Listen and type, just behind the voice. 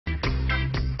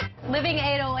Living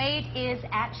 808 is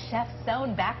at Chef's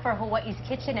Zone, back for Hawaii's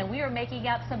Kitchen, and we are making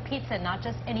up some pizza, not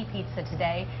just any pizza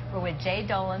today. We're with Jay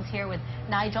Dolan's here with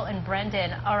Nigel and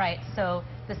Brendan. All right, so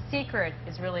the secret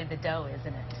is really the dough,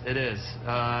 isn't it? It is.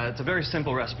 It's a very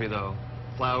simple recipe, though.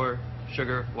 Flour,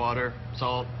 sugar, water,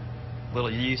 salt, a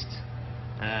little yeast,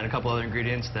 and a couple other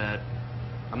ingredients that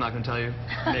I'm not going to tell you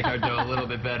make our dough a little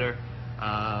bit better.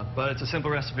 But it's a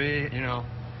simple recipe, you know,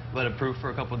 let it proof for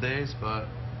a couple days, but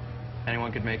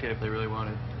anyone could make it if they really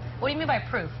wanted. What do you mean by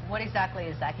proof? What exactly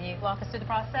is that? Can you walk us through the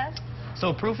process?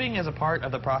 So proofing is a part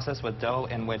of the process with dough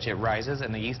in which it rises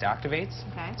and the yeast activates.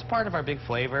 Okay. It's part of our big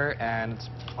flavor, and it's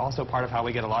also part of how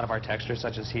we get a lot of our textures,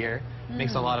 such as here.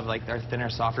 Makes a lot of like our thinner,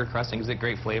 softer crust and gives it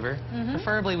great flavor.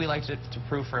 Preferably, we like to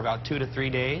proof for about 2 to 3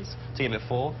 days to give it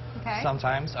full. Okay.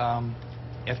 Sometimes,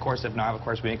 of course, if not, of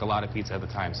course, we make a lot of pizza at the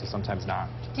time, so sometimes not.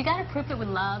 You got to proof it with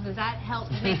love. Does that help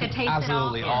make the taste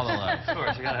Absolutely, at all? all the love. Of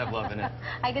course, you got to have love in it.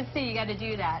 I can see you got to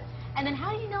do that. And then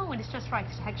how do you know when it's just right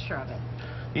texture of it?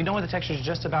 You know when the texture is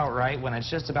just about right, when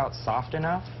it's just about soft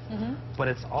enough, but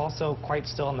it's also quite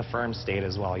still in the firm state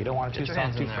as well. You don't want it too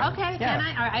soft, too firm. Okay, Yeah. can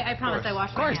I? I promise I wash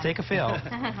my hands. Of course, take a feel.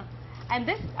 And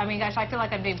this, I mean, gosh, I feel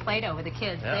like I'm doing Play-Doh with the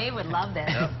kids. Yep. They would love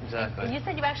this. Yep, exactly. And you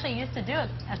said you actually used to do a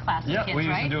class with Yeah, kids, we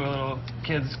used right? to do a little,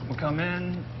 kids would come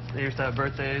in, they used to have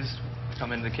birthdays,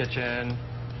 come into the kitchen,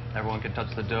 everyone could touch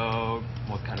the dough,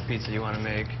 what kind of pizza you want to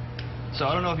make. So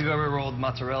I don't know if you've ever rolled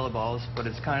mozzarella balls, but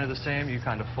it's kind of the same. You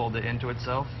kind of fold it into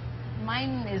itself.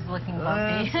 Mine is looking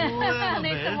bumpy. A little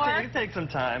Needs bit. some work. It takes some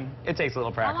time. It takes a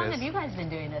little practice. How long have you guys been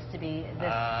doing this to be this?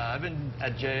 I've been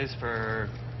at Jay's for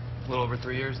a little over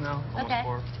 3 years now, almost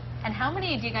 4. And how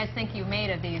many do you guys think you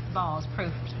made of these balls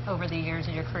proofed over the years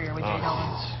of your career with Jay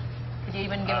Dolan? Could you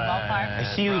even give a ballpark?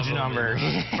 A huge number.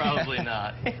 Probably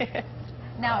not.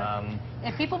 Now,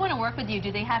 if people want to work with you,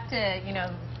 do they have to, you know,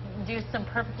 do some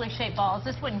perfectly shaped balls?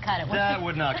 This wouldn't cut it, would it? That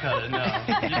would not cut it, no.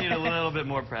 You need a little bit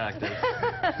more practice.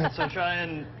 So try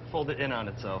and fold it in on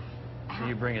itself. So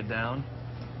you bring it down.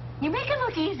 You make it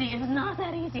look easy. It's not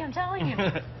that easy, I'm telling you.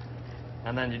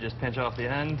 And then you just pinch off the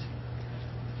end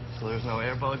so there's no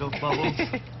air bubbles.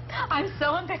 I'm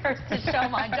so embarrassed to show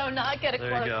mine. Do not get a There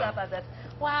you close-up go. of this.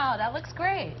 Wow, that looks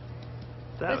great.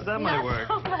 That might work.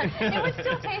 So it would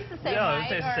still taste the same, Yeah, right? it would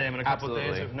taste the same in a couple of days.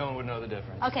 Absolutely. No one would know the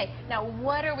difference. Okay, now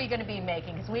what are we going to be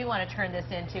making? Because we want to turn this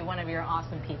into one of your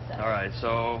awesome pizzas. All right,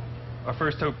 so our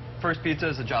first pizza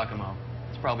is a Giacomo.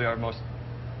 It's probably our most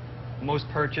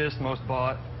purchased, most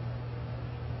bought.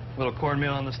 Little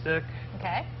cornmeal on the stick.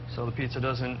 Okay. So the pizza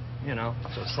doesn't, you know,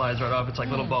 so it slides right off. It's like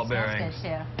little ball bearings. Good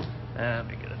too. And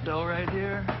we get a dough right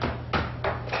here.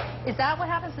 Is that what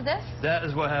happens to this? That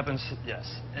is what happens,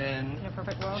 yes. In In a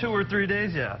perfect world? 2 or 3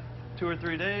 days, yeah. 2 or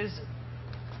 3 days,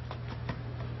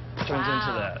 turns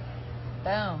into that.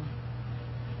 Boom.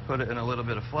 Put it in a little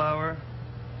bit of flour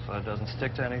so it doesn't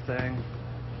stick to anything.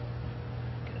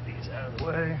 Get these out of the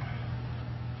way.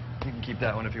 You can keep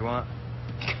that one if you want.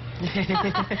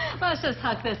 Let's just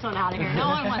huck this one out of here. No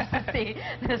one wants to see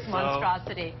this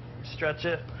monstrosity. Stretch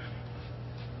it.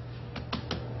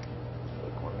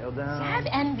 Cornmeal down. I have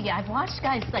envy. I've watched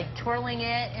guys like twirling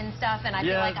it and stuff, and I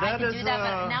feel like I can do that,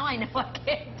 but now I know I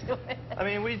can't do it. I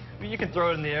mean, you can throw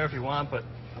it in the air if you want, but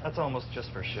that's almost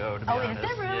just for show, to be honest.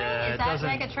 Is it really? Yeah, is that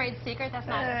like a trade secret? That's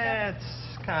not it's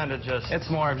kind of just... It's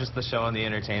more of just the show and the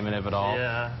entertainment of it all.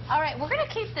 Yeah. All right, we're going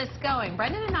to keep this going.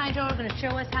 Brendan and Nigel are going to show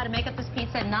us how to make up this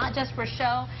pizza, not just for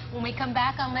show. When we come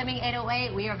back on Living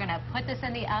 808, we are going to put this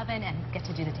in the oven and get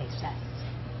to do the taste test.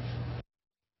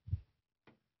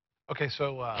 Okay,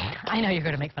 so I know you're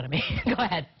going to make fun of me. Go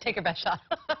ahead. Take your best shot.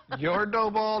 your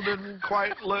dough ball didn't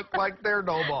quite look like their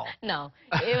dough ball. No,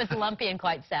 it was lumpy and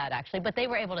quite sad, actually. But they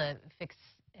were able to fix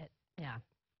it. Yeah.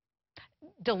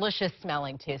 Delicious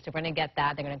smelling, too. So we're going to get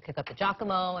that. They're going to cook up the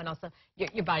Giacomo. And also,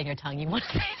 you're biting your tongue. You want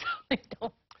to say something?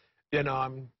 Don't. You know,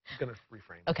 I'm going to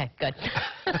refrain. Okay, good.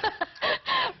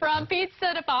 From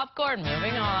pizza to popcorn,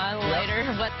 moving on.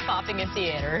 Later, what's popping in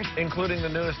theaters. Including the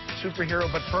newest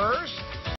superhero, but first...